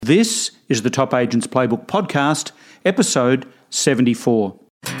This is the Top Agents Playbook Podcast, episode 74.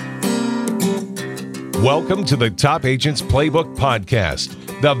 Welcome to the Top Agents Playbook Podcast,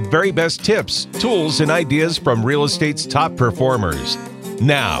 the very best tips, tools, and ideas from real estate's top performers.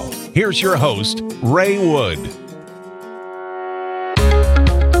 Now, here's your host, Ray Wood.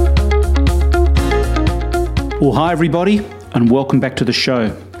 Well, hi everybody, and welcome back to the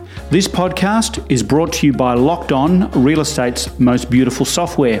show. This podcast is brought to you by Locked On, real estate's most beautiful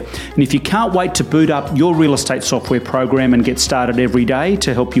software. And if you can't wait to boot up your real estate software program and get started every day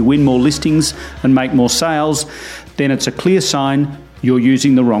to help you win more listings and make more sales, then it's a clear sign you're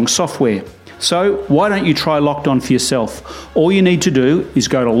using the wrong software. So why don't you try Locked On for yourself? All you need to do is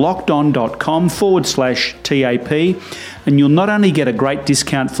go to lockedon.com/TAP, and you'll not only get a great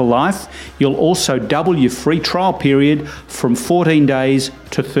discount for life, you'll also double your free trial period from 14 days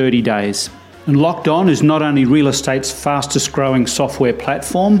to 30 days. And Locked On is not only real estate's fastest growing software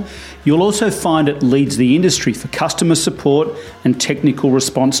platform, you'll also find it leads the industry for customer support and technical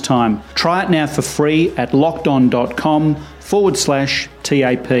response time. Try it now for free at lockedon.com/TAP.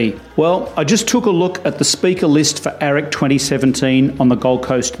 Well, I just took a look at the speaker list for AREC 2017 on the Gold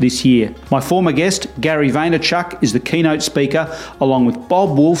Coast this year. My former guest, Gary Vaynerchuk, is the keynote speaker, along with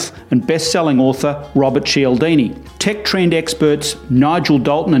Bob Wolf and best-selling author Robert Cialdini. Tech trend experts Nigel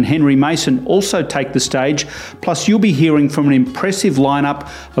Dalton and Henry Mason also take the stage, plus you'll be hearing from an impressive lineup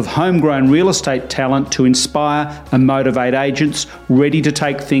of homegrown real estate talent to inspire and motivate agents ready to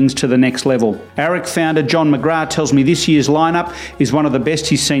take things to the next level. AREC founder John McGrath tells me this year's lineup is one of the best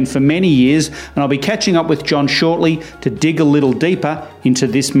he's seen for many years, and I'll be catching up with John shortly to dig a little deeper into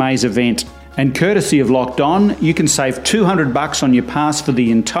this May's event. And courtesy of Locked On, you can save $200 on your pass for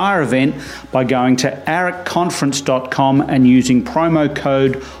the entire event by going to arecconference.com and using promo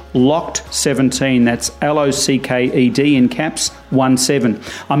code LOCKED17, that's LOCKED in caps 17.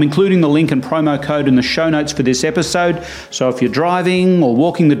 I'm including the link and promo code in the show notes for this episode, so if you're driving or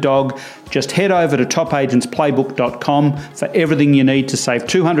walking the dog, just head over to topagentsplaybook.com for everything you need to save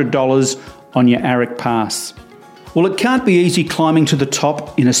 $200 on your AREC pass. Well, it can't be easy climbing to the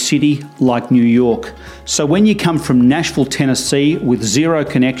top in a city like New York. So when you come from Nashville, Tennessee with zero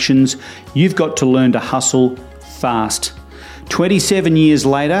connections, you've got to learn to hustle fast. 27 years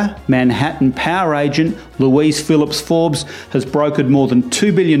later, Manhattan power agent Louise Phillips Forbes has brokered more than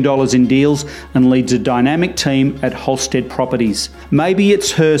 $2 billion in deals and leads a dynamic team at Holstead Properties. Maybe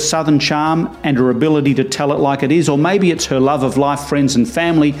it's her southern charm and her ability to tell it like it is, or maybe it's her love of life, friends and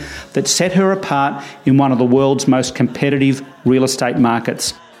family that set her apart in one of the world's most competitive real estate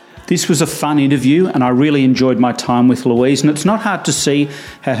markets. This was a fun interview and I really enjoyed my time with Louise, and it's not hard to see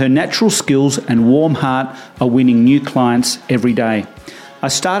how her natural skills and warm heart are winning new clients every day. I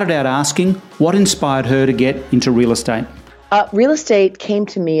started out asking what inspired her to get into real estate. Real estate came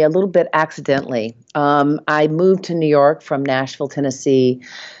to me a little bit accidentally. I moved to New York from Nashville, Tennessee.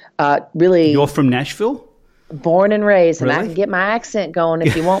 You're from Nashville? Born and raised, really? And I can get my accent going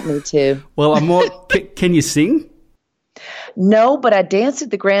if you want me to. Well, can you sing? No, but I danced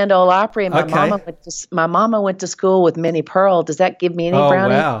at the Grand Ole Opry, and my mama went to school with Minnie Pearl. Does that give me any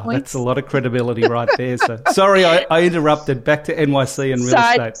brownie points? That's a lot of credibility right there. So sorry, I interrupted. Back to NYC and real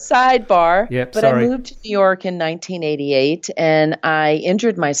estate. Sidebar. Yep, but sorry. I moved to New York in 1988, and I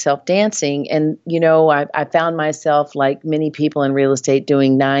injured myself dancing. And I found myself, like many people in real estate,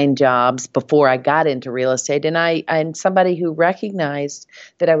 doing 9 jobs before I got into real estate. And I'm somebody who recognized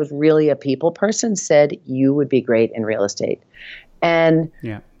that I was really a people person. Said you would be great in real estate. And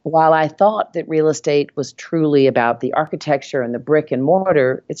while I thought that real estate was truly about the architecture and the brick and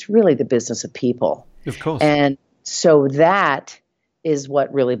mortar, it's really the business of people. Of course. And so that is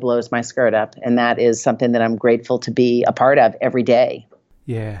what really blows my skirt up. And that is something that I'm grateful to be a part of every day.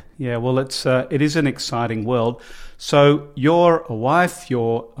 Yeah. Well, it is an exciting world. So you're a wife,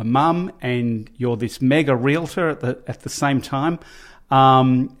 you're a mum, and you're this mega realtor at the same time.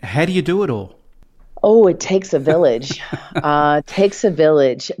 How do you do it all? Oh, it takes a village. Takes a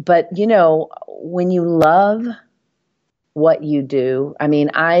village. But, when you love what you do, I mean,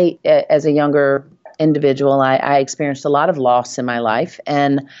 as a younger individual, I experienced a lot of loss in my life.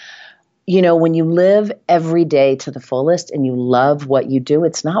 And, when you live every day to the fullest and you love what you do,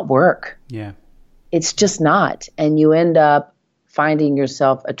 it's not work. Yeah. It's just not. And you end up finding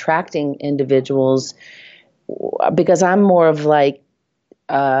yourself attracting individuals, because I'm more of like,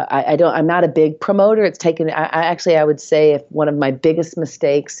 I'm not a big promoter. It's taken, I would say if one of my biggest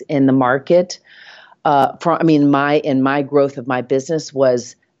mistakes in the market, in my growth of my business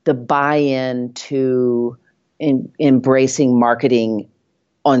was the buy-in to embracing marketing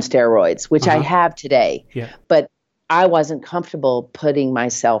on steroids, which I have today. Yeah. But I wasn't comfortable putting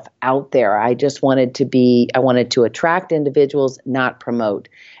myself out there. I wanted to attract individuals, not promote.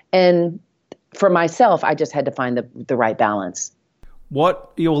 And for myself, I just had to find the right balance.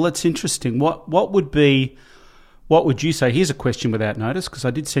 Well, that's interesting. What would you say? Here's a question without notice, because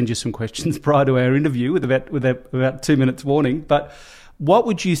I did send you some questions prior to our interview with about 2 minutes warning. But what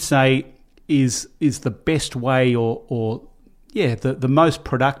would you say is the best way the most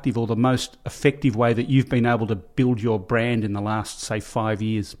productive or the most effective way that you've been able to build your brand in the last, say, 5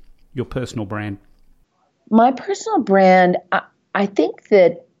 years, your personal brand? My personal brand, I think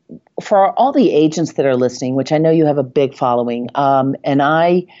that for all the agents that are listening, which I know you have a big following, and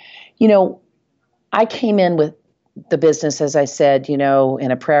I came in with the business, as I said, in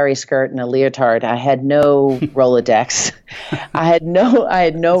a prairie skirt and a leotard. I had no Rolodex. I had no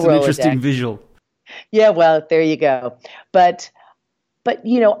It's Rolodex. An interesting visual. Yeah, well, there you go. But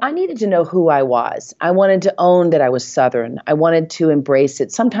I needed to know who I was. I wanted to own that I was Southern. I wanted to embrace it.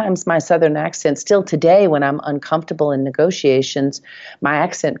 Sometimes my Southern accent, still today, when I'm uncomfortable in negotiations, my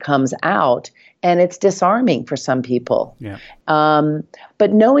accent comes out, and it's disarming for some people. Yeah.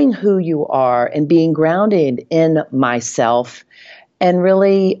 But knowing who you are and being grounded in myself, and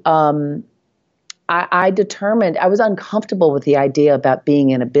really, I determined I was uncomfortable with the idea about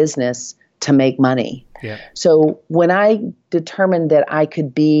being in a business to make money. Yeah. So when I determined that I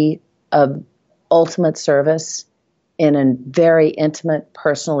could be of ultimate service in a very intimate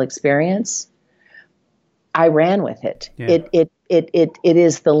personal experience, I ran with it. Yeah. It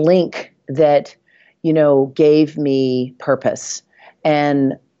is the link that, gave me purpose.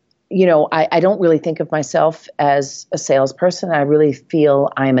 And, I don't really think of myself as a salesperson. I really feel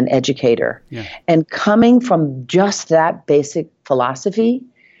I'm an educator. Yeah. And coming from just that basic philosophy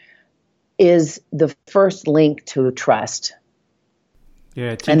is the first link to trust.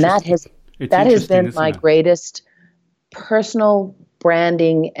 Yeah, and that has been my greatest personal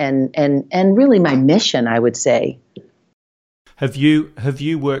branding and really my mission, I would say. Have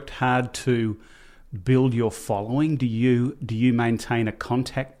you worked hard to build your following? Do you maintain a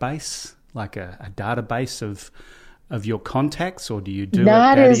contact base, like a database of your contacts, or do you do it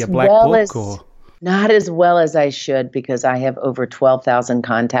out of your black book? Not as well as I should, because I have over 12,000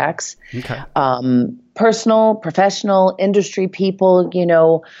 contacts. Okay. Personal, professional, industry people.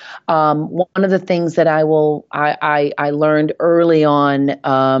 One of the things that I learned early on,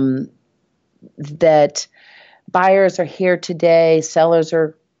 that buyers are here today, sellers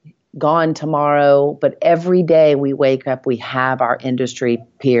are gone tomorrow, but every day we wake up, we have our industry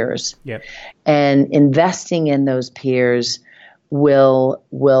peers. Yep. And investing in those peers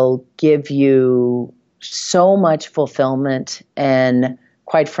will give you so much fulfillment, and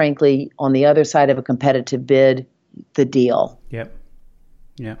quite frankly, on the other side of a competitive bid, the deal. Yep.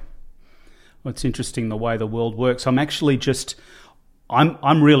 Yeah. Well, it's interesting the way the world works. I'm actually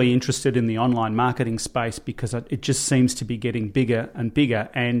I'm really interested in the online marketing space, because it just seems to be getting bigger and bigger.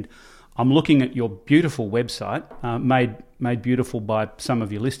 And I'm looking at your beautiful website, made beautiful by some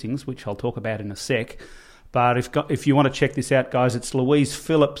of your listings, which I'll talk about in a sec. But if you want to check this out, guys, it's Louise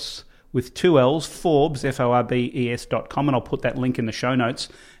Phillips with 2 L's, Forbes, FORBES.com, and I'll put that link in the show notes,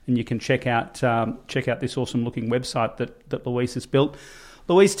 and you can check out this awesome looking website that Louise has built.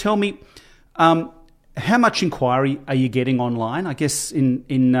 Louise, tell me, how much inquiry are you getting online? I guess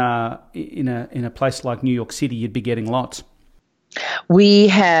in a place like New York City, you'd be getting lots. We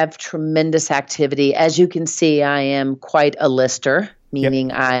have tremendous activity. As you can see, I am quite a lister, meaning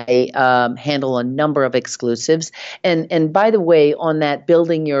yep. I handle a number of exclusives. And by the way, on that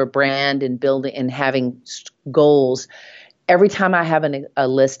building your brand and building and having goals, every time I have a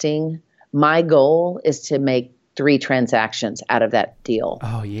listing, my goal is to make 3 transactions out of that deal.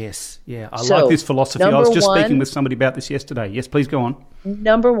 Oh, yes. Yeah. I like this philosophy. I was just speaking with somebody about this yesterday. Yes, please go on.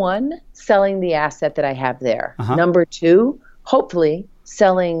 Number 1, selling the asset that I have there. Uh-huh. Number 2, hopefully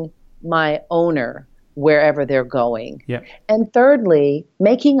selling my owner wherever they're going. Yep. And thirdly,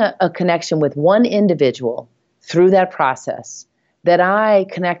 making a connection with one individual through that process that I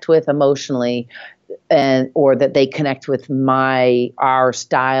connect with emotionally, or that they connect with our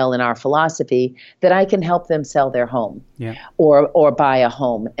style and our philosophy, that I can help them sell their home, yeah. or buy a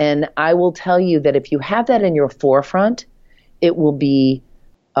home. And I will tell you that if you have that in your forefront, it will be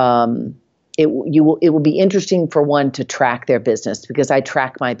it will be interesting for one to track their business, because I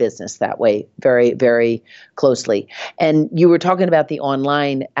track my business that way very, very closely. And you were talking about the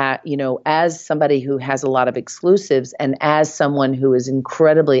online, as somebody who has a lot of exclusives, and as someone who is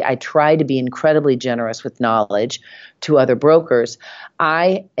I try to be incredibly generous with knowledge to other brokers.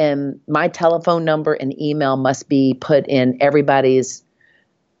 My telephone number and email must be put in everybody's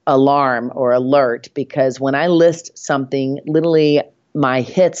alarm or alert, because when I list something, literally my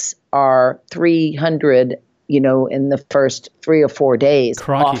hits are 300, in the first 3 or 4 days.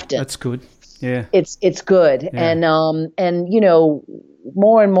 Crikey, often. That's good. Yeah. It's good. Yeah. And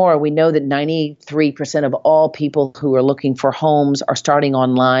more and more, we know that 93% of all people who are looking for homes are starting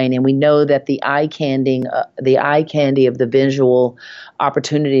online, and we know that the eye candy of the visual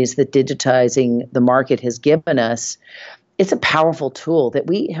opportunities that digitizing the market has given us, it's a powerful tool that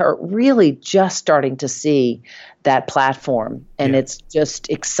we are really just starting to see that platform, and it's just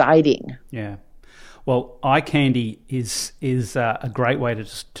exciting. Yeah. Well, eye candy is a great way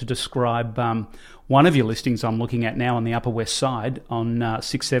to describe one of your listings I'm looking at now on the Upper West Side on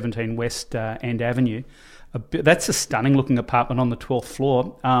 617 West End Avenue. That's a stunning looking apartment on the 12th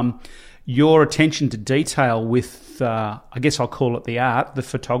floor. Your attention to detail with, I guess I'll call it the art, the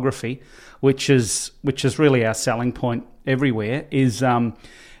photography, which is really our selling point everywhere, is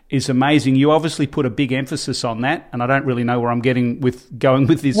amazing. You obviously put a big emphasis on that, and I don't really know where I'm going with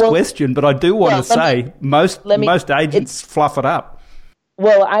this question, but I do want to say most agents fluff it up.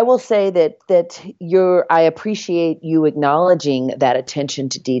 Well, I will say that I appreciate you acknowledging that attention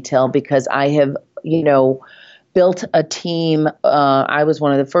to detail, because I have, built a team. I was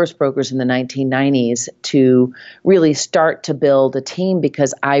one of the first brokers in the 1990s to really start to build a team,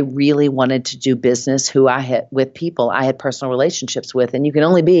 because I really wanted to do business with people I had personal relationships with, and you can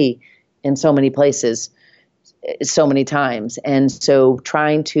only be in so many places so many times. And so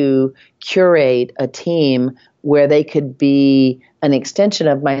trying to curate a team where they could be an extension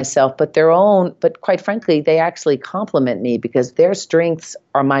of myself, but quite frankly, they actually complement me, because their strengths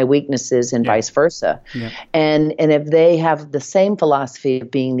are my weaknesses and vice versa. Yeah. And if they have the same philosophy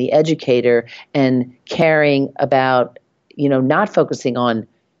of being the educator and caring about, not focusing on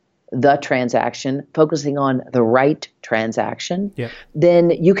the transaction, focusing on the right transaction,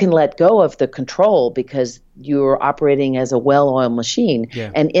 then you can let go of the control, because you're operating as a well-oiled machine. Yeah.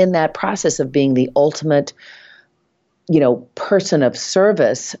 And in that process of being the ultimate person of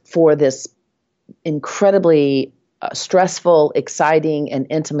service for this incredibly stressful, exciting, and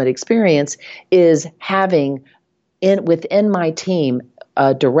intimate experience, is having within my team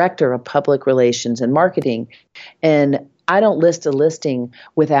a director of public relations and marketing. And I don't list a listing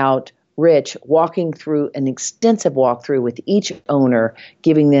without Rich walking through an extensive walkthrough with each owner,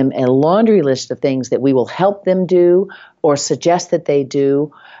 giving them a laundry list of things that we will help them do or suggest that they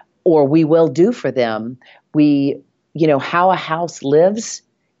do, or we will do for them. How a house lives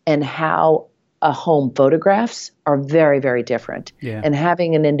and how a home photographs are very, very different. Yeah. And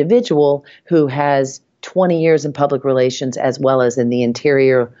having an individual who has 20 years in public relations as well as in the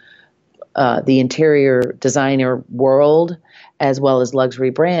interior designer world, as well as luxury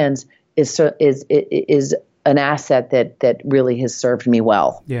brands, is an asset that really has served me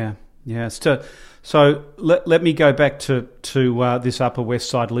well. Yeah, yeah. So let me go back to this Upper West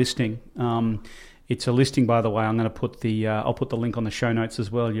Side listing. It's a listing, by the way. I'm going to put I'll put the link on the show notes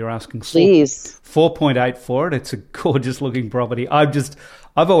as well. You're asking please 4.8 for it. It's a gorgeous looking property. I've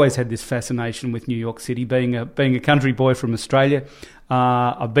always had this fascination with New York City, being a country boy from Australia.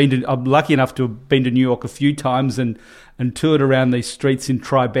 I'm lucky enough to have been to New York a few times and toured around these streets in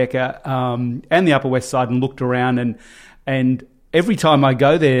Tribeca and the Upper West Side and looked around, and every time I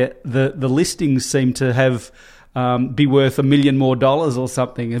go there, the listings seem to have be worth $1 million more or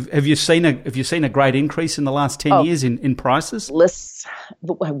something. Have you seen a great increase in the last 10 years in prices?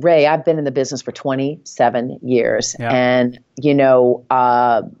 Ray, I've been in the business for 27 years, and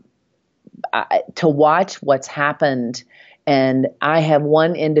to watch what's happened. And I have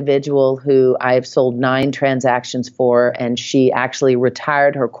one individual who I have sold 9 transactions for, and she actually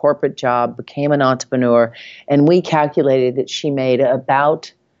retired her corporate job, became an entrepreneur, and we calculated that she made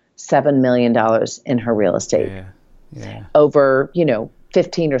about $7 million in her real estate over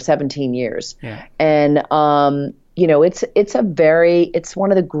 15 or 17 years. Yeah. And it's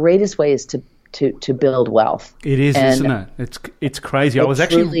one of the greatest ways to build wealth. It is, isn't it? It's crazy. It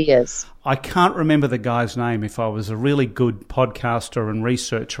truly is. I can't remember the guy's name. If I was a really good podcaster and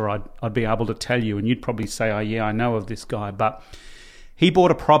researcher, I'd be able to tell you, and you'd probably say, "Oh yeah, I know of this guy." But he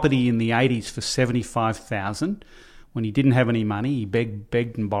bought a property in the 80s for $75,000 when he didn't have any money. He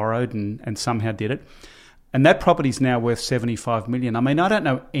begged and borrowed and somehow did it. And that property's now worth $75 million. I mean, I don't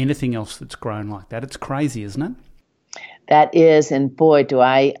know anything else that's grown like that. It's crazy, isn't it? That is, and boy, do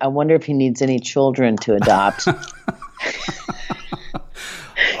I wonder if he needs any children to adopt.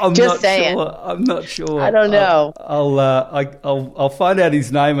 I'm not sure. I don't know. I'll find out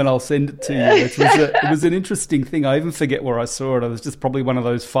his name and I'll send it to you. It was an interesting thing. I even forget where I saw it. It was just probably one of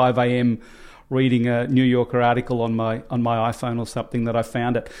those 5 a.m. reading a New Yorker article on my iPhone or something that I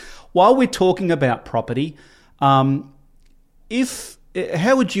found it. While we're talking about property, how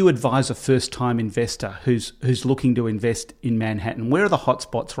would you advise a first-time investor who's looking to invest in Manhattan? Where are the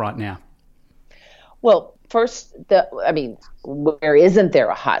hotspots right now? Well, first, where isn't there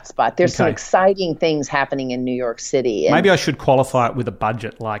a hotspot? There's some exciting things happening in New York City. Maybe I should qualify it with a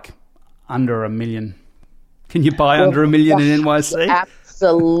budget, like under $1 million. Can you buy under $1 million in NYC?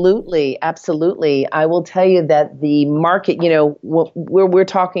 Absolutely. I will tell you that the market, we're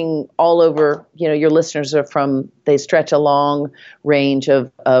talking all over, your listeners they stretch a long range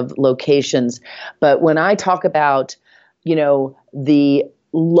of locations. But when I talk about, the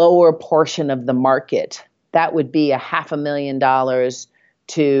lower portion of the market, that would be $500,000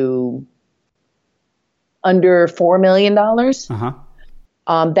 to under $4 million.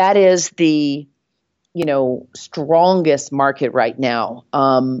 That is the strongest market right now,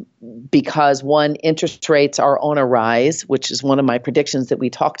 because one, interest rates are on a rise, which is one of my predictions that we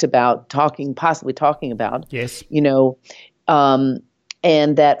possibly talking about. Yes.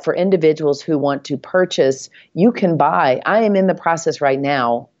 And that for individuals who want to purchase, you can buy. I am in the process right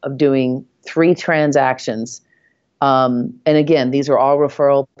now of doing 3 transactions. And again, these are all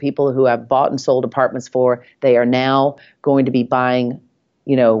referral people who have bought and sold apartments for. They are now going to be buying,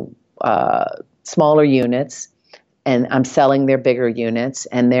 smaller units, and I'm selling their bigger units,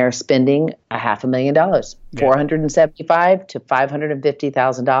 and they're spending $500,000, $475,000 to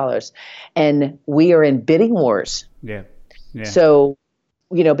 $550,000, and we are in bidding wars. Yeah. So,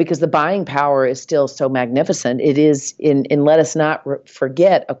 because the buying power is still so magnificent, it is and let us not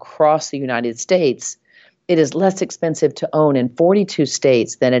forget, across the United States, it is less expensive to own in 42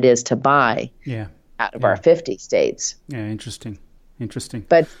 states than it is to buy out of our 50 states. Yeah, interesting.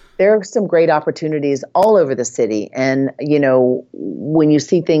 But there are some great opportunities all over the city. And, when you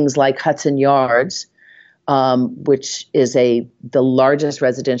see things like Hudson Yards, which is the largest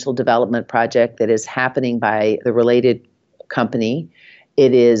residential development project that is happening by the Related company,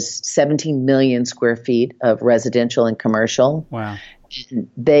 it is 17 million square feet of residential and commercial. Wow.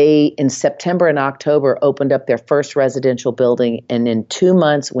 They, in September and October, opened up their first residential building. And in 2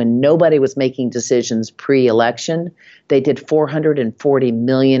 months, when nobody was making decisions pre-election, they did $440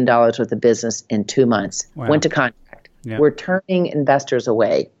 million worth of business in 2 months. Wow. Went to contract. Yeah. We're turning investors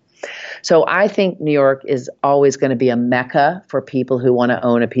away. So I think New York is always going to be a mecca for people who want to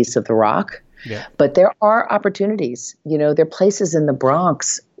own a piece of the rock. Yeah. But there are opportunities. There are places in the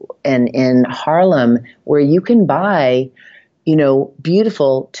Bronx and in Harlem where you can buy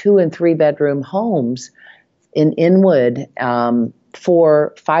beautiful 2 and 3 bedroom homes in Inwood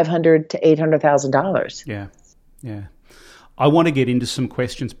for $500,000 to $800,000. Yeah. I want to get into some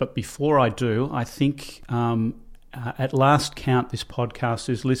questions, but before I do, I think at last count, this podcast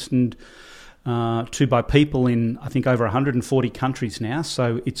is listened to by people in, I think, over 140 countries now.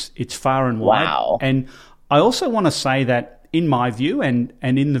 So it's far and wide. Wow. And I also want to say that, in my view, and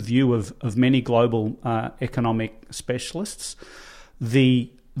in the view of many global economic specialists, the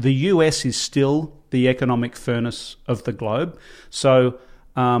US is still the economic furnace of the globe. So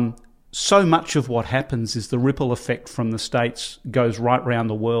so much of what happens is the ripple effect from the States goes right around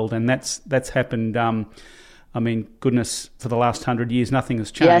the world, and that's happened. Goodness, for the last 100 years, nothing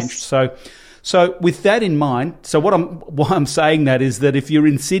has changed. Yes. So with that in mind, so why I'm saying that is that if you're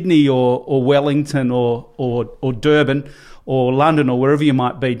in Sydney or Wellington or Durban or London or wherever you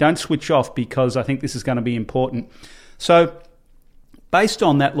might be, don't switch off, because I think this is going to be important. So based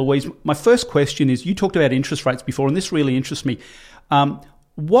on that, Louise, my first question is, you talked about interest rates before, and this really interests me.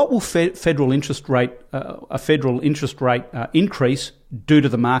 What will a federal interest rate increase do to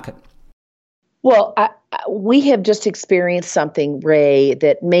the market? Well, we have just experienced something, Ray,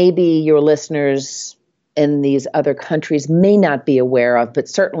 that maybe your listeners in these other countries may not be aware of, but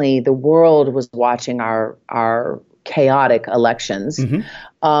certainly the world was watching our chaotic elections.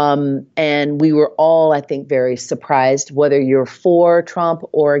 Mm-hmm. And we were all, I think, very surprised. Whether you're for Trump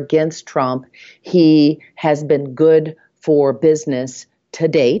or against Trump, he has been good for business to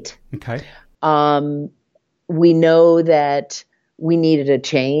date. Okay. We know that we needed a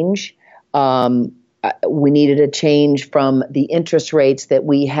change. We needed a change from the interest rates that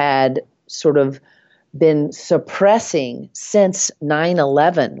we had sort of been suppressing since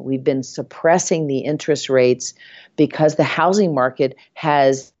 9/11. We've been suppressing the interest rates because the housing market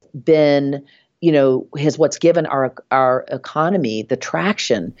has been, has what's given our economy the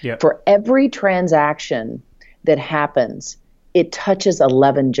traction. Yep. For every transaction that happens, it touches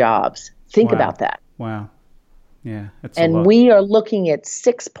 11 jobs. Think about that. Wow. Yeah, that's a lot. And we are looking at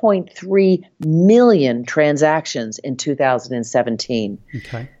 6.3 million transactions in 2017.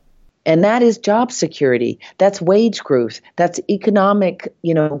 Okay. And that is job security. That's wage growth. That's economic,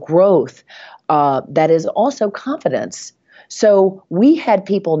 growth. That is also confidence. So we had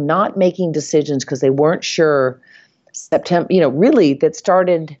people not making decisions because they weren't sure. September, really that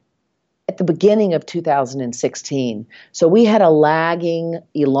started at the beginning of 2016. So we had a lagging,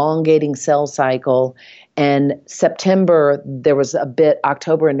 elongating sales cycle. And September, there was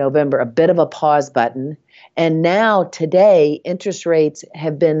October and November, a bit of a pause button. And now today, interest rates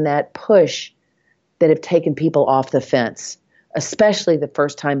have been that push that have taken people off the fence, especially the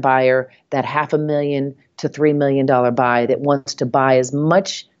first-time buyer, that $500,000 to $3 million buy that wants to buy as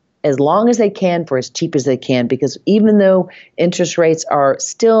long as they can for as cheap as they can, because even though interest rates are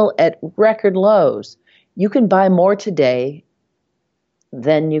still at record lows, you can buy more today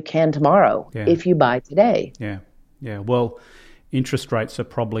than you can tomorrow if you buy today. Yeah. Well, interest rates are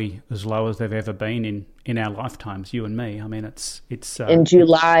probably as low as they've ever been in our lifetimes, you and me. I mean, it's in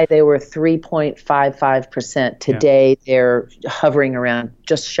July they were 3.55%. Today they're hovering around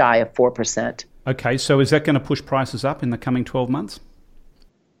just shy of 4%. Okay, so is that going to push prices up in the coming 12 months?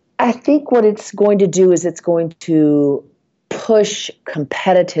 I think what it's going to do is it's going to push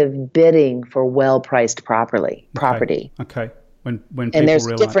competitive bidding for well-priced property. Okay. When and there's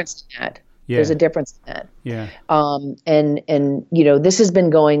a difference in that. Yeah. There's a difference in that. Yeah. And this has been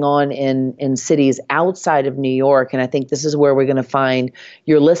going on in cities outside of New York, and I think this is where we're going to find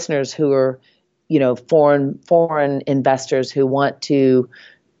your listeners who are, foreign investors who want to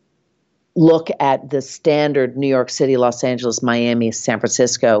look at the standard New York City, Los Angeles, Miami, San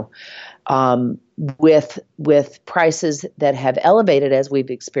Francisco, with prices that have elevated as we've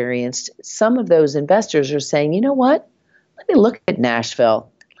experienced. Some of those investors are saying, you know what? Let me look at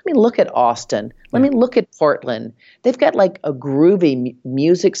Nashville. Let me look at Austin. Let me look at Portland. They've got like a groovy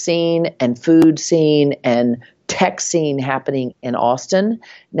music scene and food scene and tech scene happening in Austin.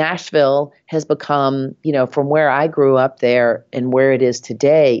 Nashville has become, from where I grew up there and where it is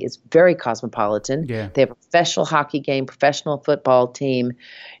today, it's very cosmopolitan. Yeah. They have a professional hockey game, professional football team.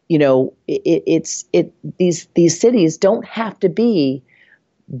 These cities don't have to be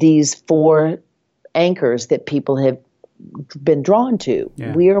these four anchors that people have been drawn to.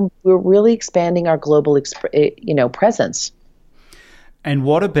 Yeah. We're really expanding our global presence. And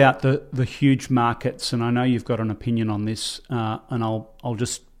what about the huge markets? And I know you've got an opinion on this, and I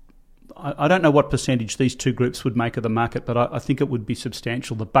don't know what percentage these two groups would make of the market, but I think it would be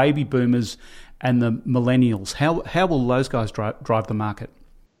substantial. The baby boomers and the millennials. How will those guys drive the market?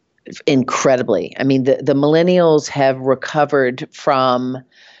 Incredibly. I mean, the millennials have recovered from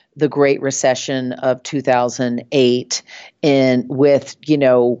the Great Recession of 2008, and with,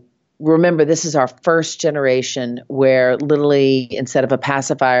 remember, this is our first generation where literally instead of a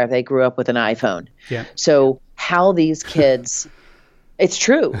pacifier, they grew up with an iPhone. Yeah. So how these kids, it's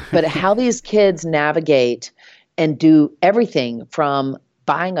true, but how these kids navigate and do everything from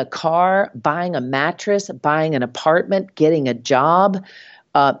buying a car, buying a mattress, buying an apartment, getting a job,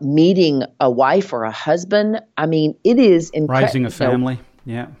 meeting a wife or a husband. I mean, it is incredible. Raising a family.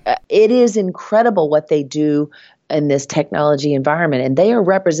 Yeah. It is incredible what they do in this technology environment. And they are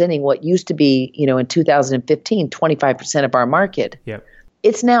representing what used to be, in 2015, 25% of our market. Yep.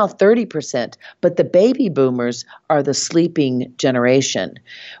 It's now 30%, but the baby boomers are the sleeping generation.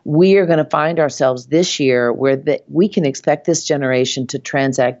 We are going to find ourselves this year where we can expect this generation to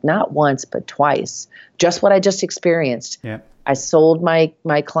transact not once, but twice. Just what I just experienced. Yep. I sold my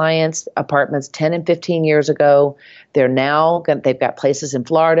clients apartments 10 and 15 years ago. They've got places in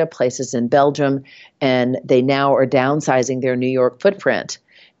Florida, places in Belgium, and they now are downsizing their New York footprint.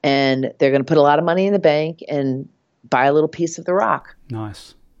 And they're going to put a lot of money in the bank and buy a little piece of the rock.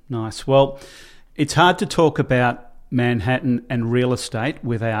 Nice. Well, it's hard to talk about Manhattan and real estate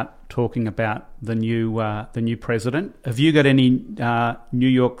without talking about the new president. Have you got any New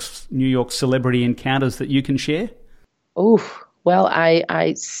York celebrity encounters that you can share? Oof. Well,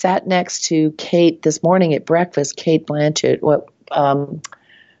 I sat next to Kate this morning at breakfast. Kate Blanchett.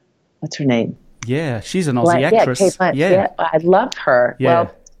 What's her name? Yeah, she's an Aussie actress. Yeah, Kate Blanchett. Yeah, I loved her. Yeah.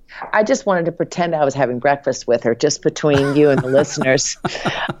 Well, I just wanted to pretend I was having breakfast with her, just between you and the listeners.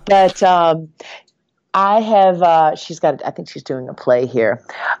 But I think she's doing a play here.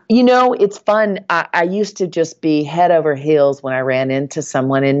 It's fun. I used to just be head over heels when I ran into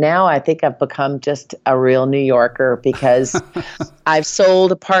someone, and now I think I've become just a real New Yorker because I've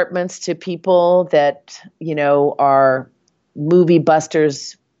sold apartments to people that, are movie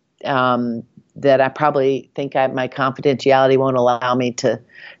busters, that I probably think my confidentiality won't allow me to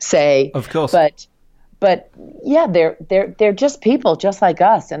say. Of course. but yeah, they're just people just like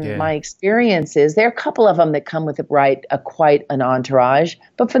us. And my experience is there are a couple of them that come with quite an entourage,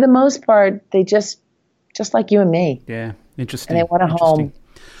 but for the most part, they just like you and me. Yeah, interesting. And they want a home.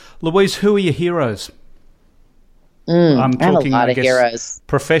 Louise, who are your heroes? I'm talking, I have a lot of heroes.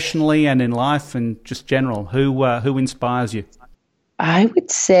 Professionally and in life and just general. Who inspires you? I would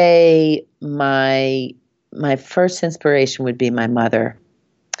say my first inspiration would be my mother,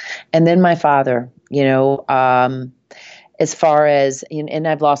 and then my father. As far as, and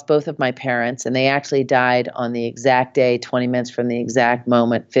I've lost both of my parents, and they actually died on the exact day, 20 minutes from the exact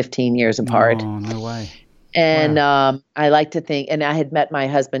moment, 15 years apart. Oh, no way. And I like to think, and I had met my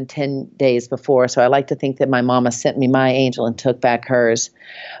husband 10 days before, so I like to think that my mama sent me my angel and took back hers.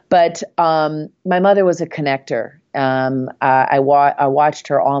 But my mother was a connector. I watched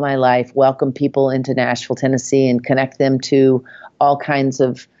her all my life welcome people into Nashville, Tennessee, and connect them to all kinds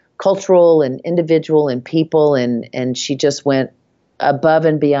of cultural and individual and people, and she just went above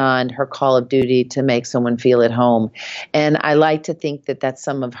and beyond her call of duty to make someone feel at home. And I like to think that that's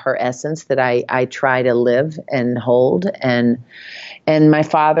some of her essence that I try to live and hold. And my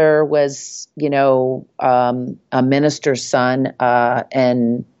father was, a minister's son.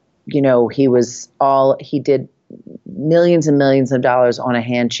 And, he did millions and millions of dollars on a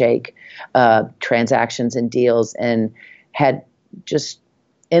handshake, transactions and deals, and had just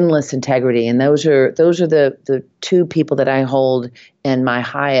endless integrity. And those are the two people that I hold in my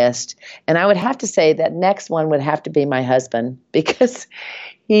highest. And I would have to say that next one would have to be my husband, because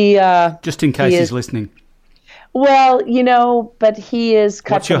he just in case he's listening. Well, but he is.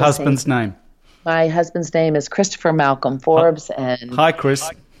 What's your husband's name? My husband's name is Christopher Malcolm Forbes. And hi, Chris.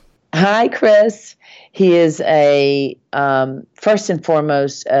 Hi, Chris. He is a first and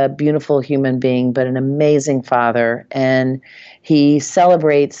foremost a beautiful human being, but an amazing father, and he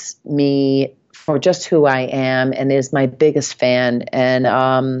celebrates me for just who I am and is my biggest fan. And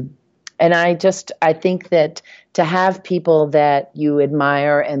I think that to have people that you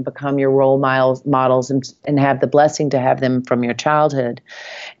admire and become your role models and have the blessing to have them from your childhood.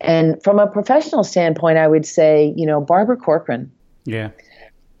 And from a professional standpoint, I would say, Barbara Corcoran. Yeah.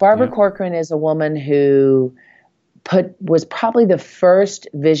 Barbara Corcoran is a woman who was probably the first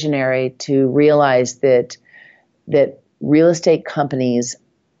visionary to realize that real estate companies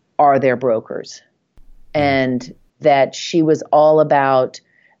are their brokers, and that she was all about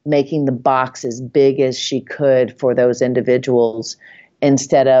making the box as big as she could for those individuals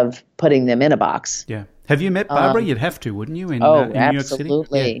instead of putting them in a box. Yeah. Have you met Barbara? You'd have to, wouldn't you? In absolutely. New York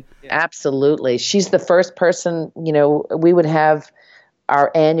City? Yeah. Absolutely. She's the first person, we would have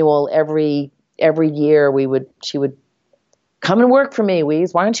our annual every year. She would come and work for me.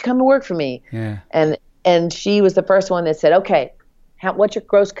 Why don't you come and work for me? Yeah. And she was the first one that said, okay, what's your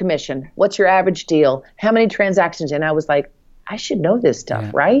gross commission? What's your average deal? How many transactions? And I was like, I should know this stuff,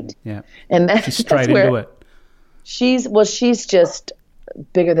 right? Yeah. And she's straight into it. She's just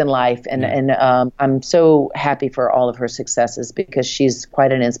bigger than life. And I'm so happy for all of her successes, because she's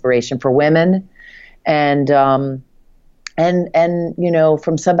quite an inspiration for women. And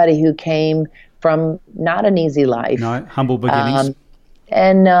from somebody who came from not an easy life. No, humble beginnings.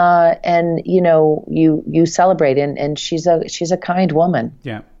 You celebrate, and she's a kind woman.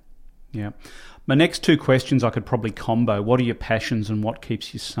 Yeah. Yeah. My next two questions I could probably combo. What are your passions and what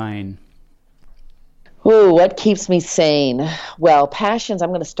keeps you sane? Ooh, what keeps me sane? Well, passions, I'm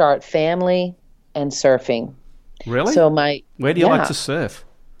going to start family and surfing. Really? So where do you like to surf?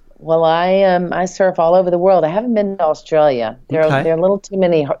 Well, I surf all over the world. I haven't been to Australia. There are a little too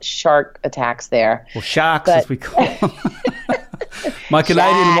many shark attacks there. Well, sharks, as we call them. My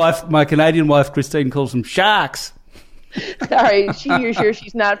Canadian wife, Christine, calls them sharks. Sorry, you're sure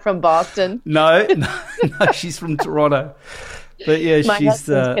she's not from Boston? No, she's from Toronto. But yeah, my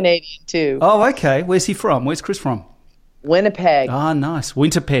husband's Canadian too. Oh, okay. Where's he from? Where's Chris from? Winnipeg. Ah, nice.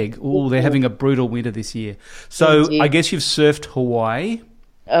 Winnipeg. Oh, they're having a brutal winter this year. So indeed. I guess you've surfed Hawaii.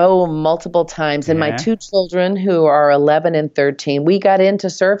 Oh, multiple times. And my two children, who are 11 and 13, we got into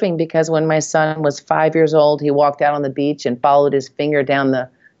surfing because when my son was 5 years old, he walked out on the beach and followed his finger down the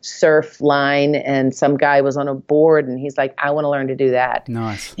surf line, and some guy was on a board, and he's like, I want to learn to do that.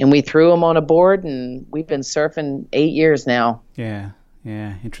 Nice. And we threw him on a board, and we've been surfing 8 years now. Yeah,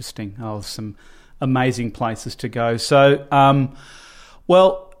 interesting. Oh, some amazing places to go. So, I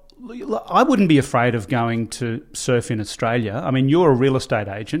wouldn't be afraid of going to surf in Australia. I mean, you're a real estate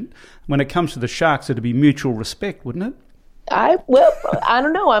agent. When it comes to the sharks, it'd be mutual respect, wouldn't it? Well, I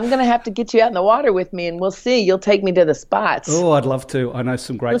don't know. I'm going to have to get you out in the water with me, and we'll see. You'll take me to the spots. Oh, I'd love to. I know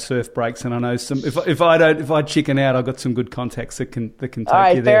some great surf breaks, and I know some. If I chicken out, I've got some good contacts that can take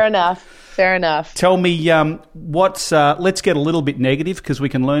you there. All right, fair enough. Tell me, what's? Let's get a little bit negative because we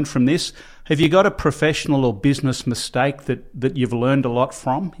can learn from this. Have you got a professional or business mistake that you've learned a lot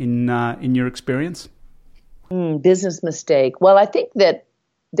from in your experience? Business mistake. Well, I think that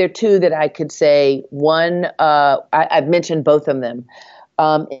there are two that I could say. One, I've mentioned both of them.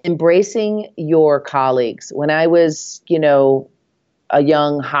 Embracing your colleagues. When I was, a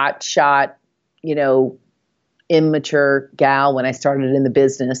young, hot shot, immature gal when I started in the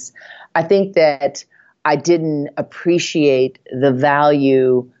business, I think that I didn't appreciate the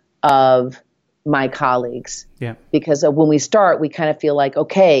value of my colleagues. Yeah. Because when we start, we kind of feel like,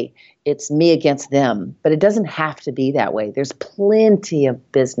 okay, it's me against them, but it doesn't have to be that way. There's plenty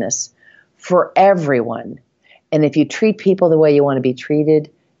of business for everyone. And if you treat people the way you want to be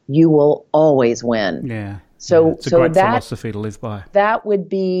treated, you will always win. Yeah. So, it's a great philosophy to live by. That would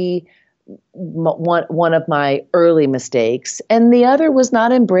be one of my early mistakes. And the other was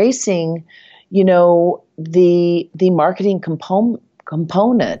not embracing, the marketing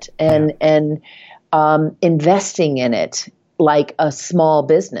component and investing in it like a small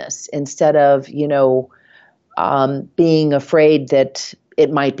business instead of, being afraid that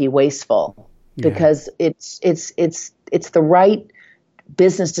it might be wasteful, because it's the right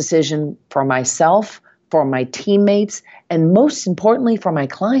business decision for myself, for my teammates, and most importantly for my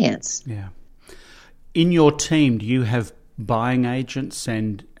clients. Yeah. In your team, do you have buying agents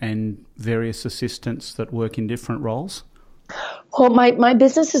and various assistants that work in different roles? Well, my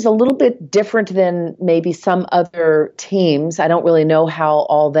business is a little bit different than maybe some other teams. I don't really know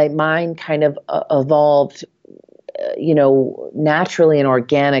how mine kind of evolved, naturally and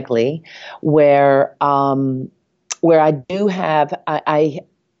organically, where I do have,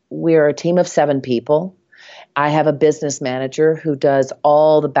 we're a team of 7 people. I have a business manager who does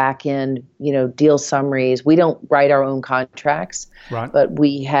all the back end, deal summaries. We don't write our own contracts, right, but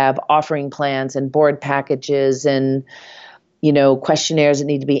we have offering plans and board packages and questionnaires that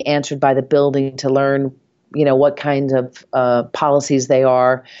need to be answered by the building to learn, what kinds of policies they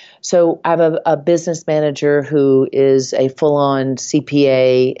are. So I have a business manager who is a full-on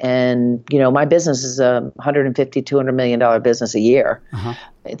CPA, and, my business is a $150, $200 million business a year. Uh-huh.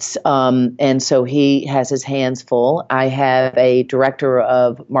 It's and so he has his hands full. I have a director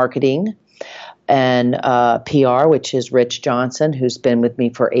of marketing and PR, which is Rich Johnson, who's been with me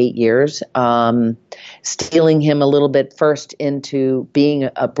for 8 years. Stealing him a little bit first into being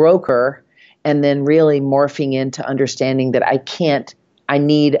a broker, and then really morphing into understanding that I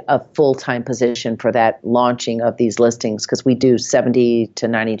need a full-time position for that launching of these listings, because we do 70 to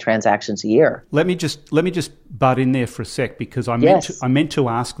 90 transactions a year. Let me just butt in there for a sec, because I meant to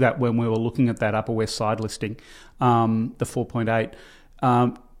ask that when we were looking at that Upper West Side listing, the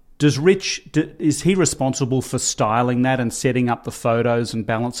 4.8. Does Rich, is he responsible for styling that and setting up the photos and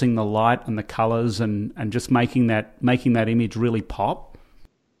balancing the light and the colors and just making that image really pop?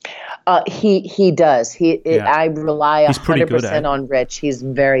 He does. I rely 100% on Rich. He's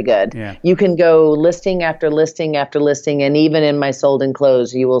very good. Yeah. You can go listing after listing after listing, and even in my sold and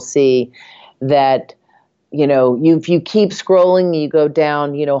closed, you will see that, if you keep scrolling, you go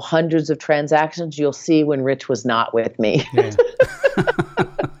down, hundreds of transactions, you'll see when Rich was not with me. Yeah.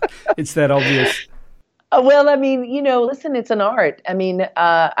 It's that obvious. Well, I mean, listen, it's an art. I mean,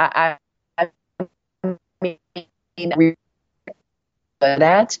 I mean,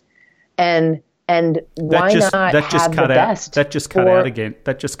 that. And why not have the best? That just cut out again.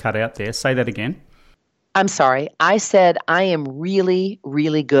 That just cut out there. Say that again. I'm sorry. I said I am really,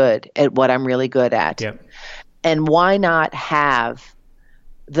 really good at what I'm really good at. Yep. And why not have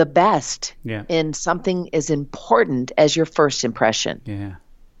the best in something as important as your first impression? Yeah.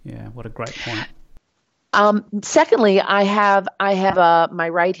 Yeah. What a great point. Secondly, I have my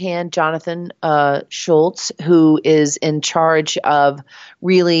right hand, Jonathan Schultz, who is in charge of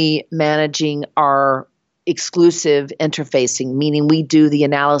really managing our exclusive interfacing, meaning we do the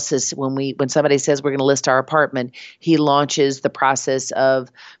analysis when somebody says we're going to list our apartment. He launches the process of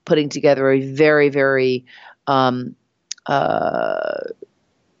putting together a very, very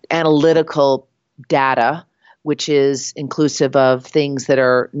analytical data, which is inclusive of things that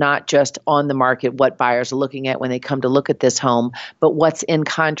are not just on the market, what buyers are looking at when they come to look at this home, but what's in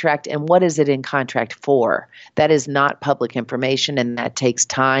contract and what is it in contract for. That is not public information, and that takes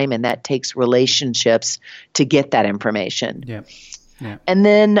time and that takes relationships to get that information. Yeah. Yeah. And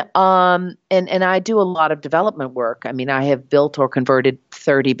then, and I do a lot of development work. I mean, I have built or converted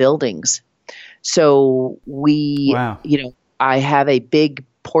 30 buildings. So we, I have a big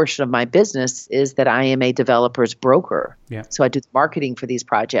portion of my business is that I am a developer's broker. Yeah. So I do the marketing for these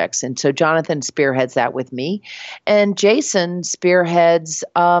projects. And so Jonathan spearheads that with me. And Jason spearheads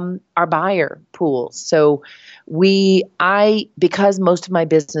our buyer pools. So because most of my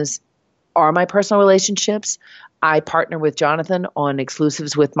business are my personal relationships, I partner with Jonathan on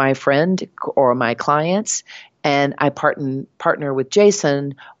exclusives with my friend or my clients. And I partner with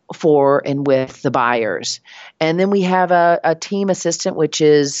Jason for and with the buyers. And then we have a team assistant, which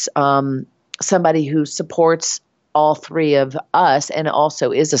is somebody who supports all three of us and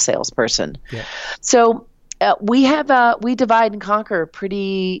also is a salesperson. Yeah. So we divide and conquer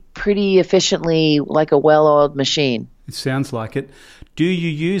pretty efficiently, like a well-oiled machine. It sounds like it. Do you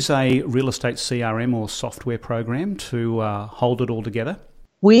use a real estate CRM or software program to hold it all together?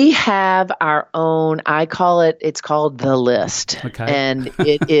 We have our own, it's called The List. Okay. And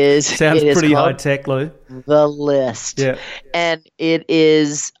it is Sounds pretty high tech, Lou. The List. Yeah. And it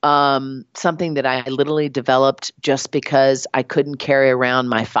is something that I literally developed just because I couldn't carry around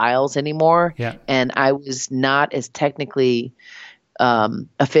my files anymore. Yeah. And I was not as technically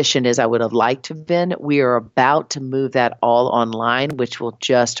efficient as I would have liked to have been. We are about to move that all online, which will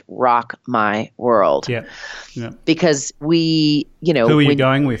just rock my world. Yeah. Yeah. Because who are you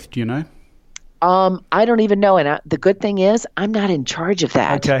going with? Do you know? I don't even know. And the good thing is I'm not in charge of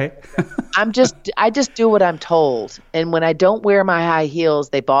that. Okay. I just do what I'm told. And when I don't wear my high heels,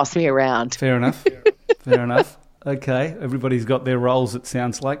 they boss me around. Fair enough. Fair enough. Okay. Everybody's got their roles, it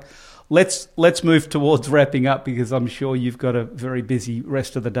sounds like. Let's move towards wrapping up because I'm sure you've got a very busy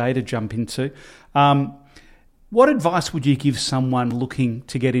rest of the day to jump into. What advice would you give someone looking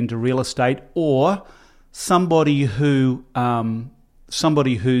to get into real estate, or somebody who's in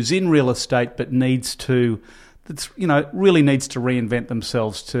real estate but really needs to reinvent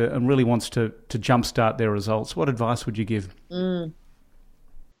themselves and really wants to jumpstart their results? What advice would you give?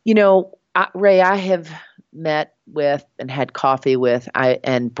 Ray, I have met with and had coffee with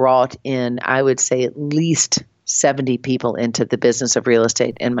and brought in, I would say, at least 70 people into the business of real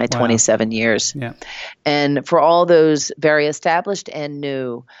estate in my 27 years. Yeah. And for all those very established and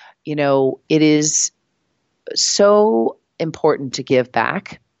new, it is so important to give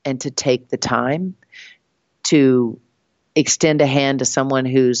back and to take the time to extend a hand to someone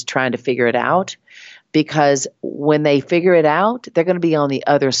who's trying to figure it out. Because when they figure it out, they're going to be on the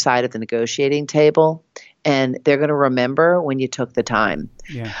other side of the negotiating table, and they're going to remember when you took the time.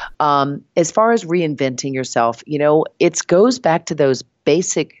 Yeah. As far as reinventing yourself, it goes back to those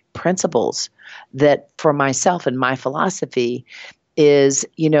basic principles that for myself and my philosophy is,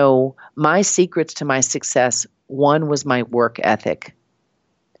 my secrets to my success. One was my work ethic.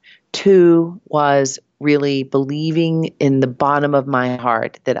 Two was really believing in the bottom of my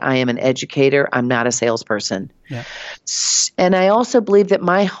heart that I am an educator. I'm not a salesperson. Yeah. And I also believe that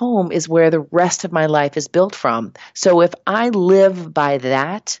my home is where the rest of my life is built from. So if I live by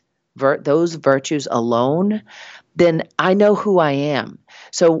those virtues alone, then I know who I am.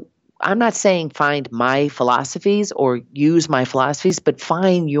 So I'm not saying find my philosophies or use my philosophies, but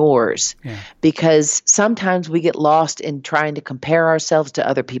find yours. Yeah. Because sometimes we get lost in trying to compare ourselves to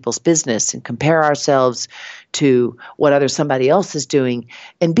other people's business and compare ourselves to what somebody else is doing,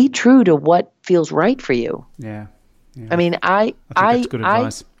 and be true to what feels right for you. Yeah. Yeah. I mean, I think that's good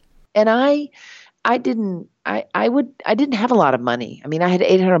advice. I didn't have a lot of money. I mean, I had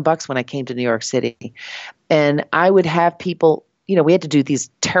 $800 when I came to New York City, and I would have people. We had to do these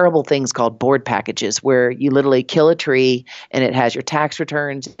terrible things called board packages where you literally kill a tree and it has your tax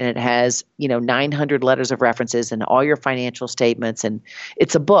returns and it has, 900 letters of references and all your financial statements. And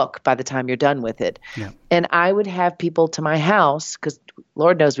it's a book by the time you're done with it. Yeah. And I would have people to my house because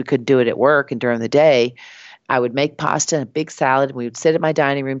Lord knows we couldn't do it at work and during the day. I would make pasta and a big salad and we would sit at my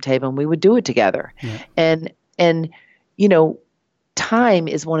dining room table and we would do it together. Yeah. And time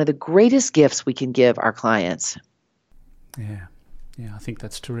is one of the greatest gifts we can give our clients. Yeah. Yeah, I think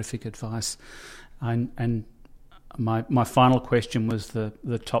that's terrific advice. And my final question was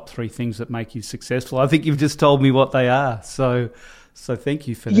the top 3 things that make you successful. I think you've just told me what they are. So thank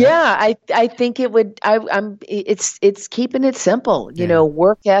you for that. Yeah, I think it would. It's keeping it simple.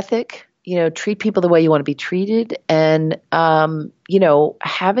 Work ethic. Treat people the way you want to be treated, and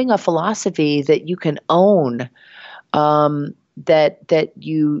having a philosophy that you can own. That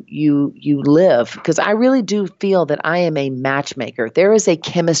you live, because I really do feel that I am a matchmaker. There is a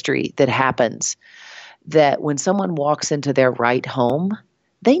chemistry that happens that when someone walks into their right home,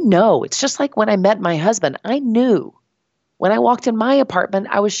 they know. It's just like when I met my husband, I knew When I walked in my apartment,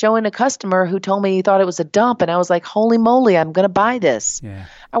 I was showing a customer who told me he thought it was a dump. And I was like, holy moly, I'm going to buy this. Yeah.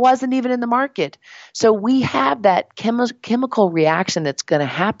 I wasn't even in the market. So we have that chemical reaction that's going to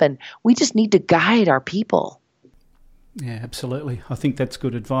happen. We just need to guide our people. Yeah, absolutely. I think that's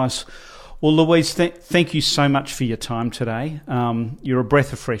good advice. Well, Louise, thank you so much for your time today. You're a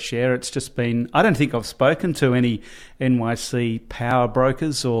breath of fresh air. It's just been, I don't think I've spoken to any NYC power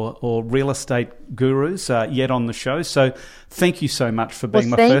brokers or real estate gurus yet on the show. So thank you so much for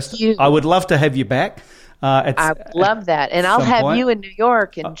being my first. Thank you. I would love to have you back. I love that. And I'll have you in New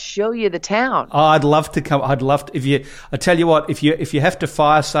York and show you the town. Oh, I'd love to come. I'd love to, I tell you what, if you have to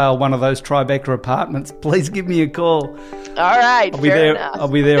fire sale one of those Tribeca apartments, please give me a call. All right. I'll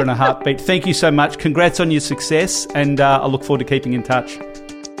be there in a heartbeat. Thank you so much. Congrats on your success. And I look forward to keeping in touch.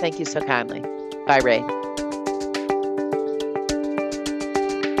 Thank you so kindly. Bye, Ray.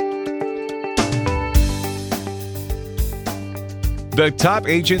 The Top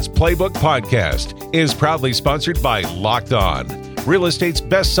Agents Playbook Podcast is proudly sponsored by Locked On, real estate's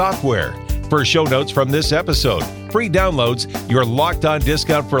best software. For show notes from this episode, free downloads, your Locked On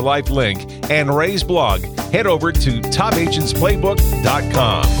Discount for Life link, and Ray's blog, head over to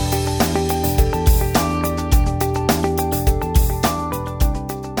topagentsplaybook.com.